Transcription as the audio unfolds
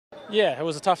Yeah, it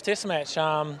was a tough test match,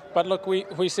 but look,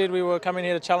 we said we were coming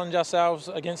here to challenge ourselves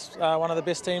against one of the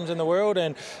best teams in the world,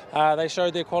 and they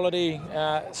showed their quality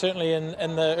certainly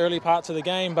in the early parts of the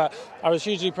game, but I was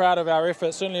hugely proud of our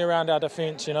effort, certainly around our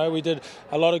defence. You know, we did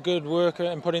a lot of good work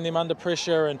in putting them under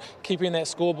pressure and keeping that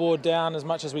scoreboard down as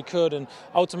much as we could, and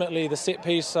ultimately the set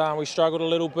piece, we struggled a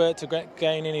little bit to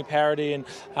gain any parity, and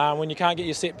when you can't get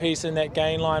your set piece in that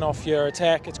gain line off your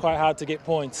attack, it's quite hard to get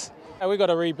points. We've got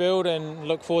to rebuild and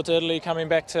look forward to Italy coming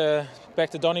back to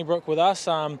Donnybrook with us.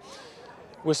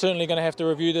 We're certainly going to have to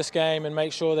review this game and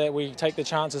make sure that we take the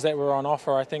chances that were on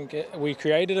offer. I think we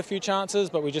created a few chances,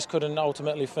 but we just couldn't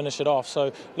ultimately finish it off.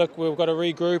 So look, we've got to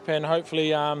regroup, and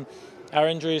hopefully our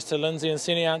injuries to Lindsay and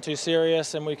Senni aren't too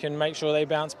serious, and we can make sure they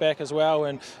bounce back as well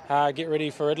and get ready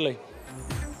for Italy.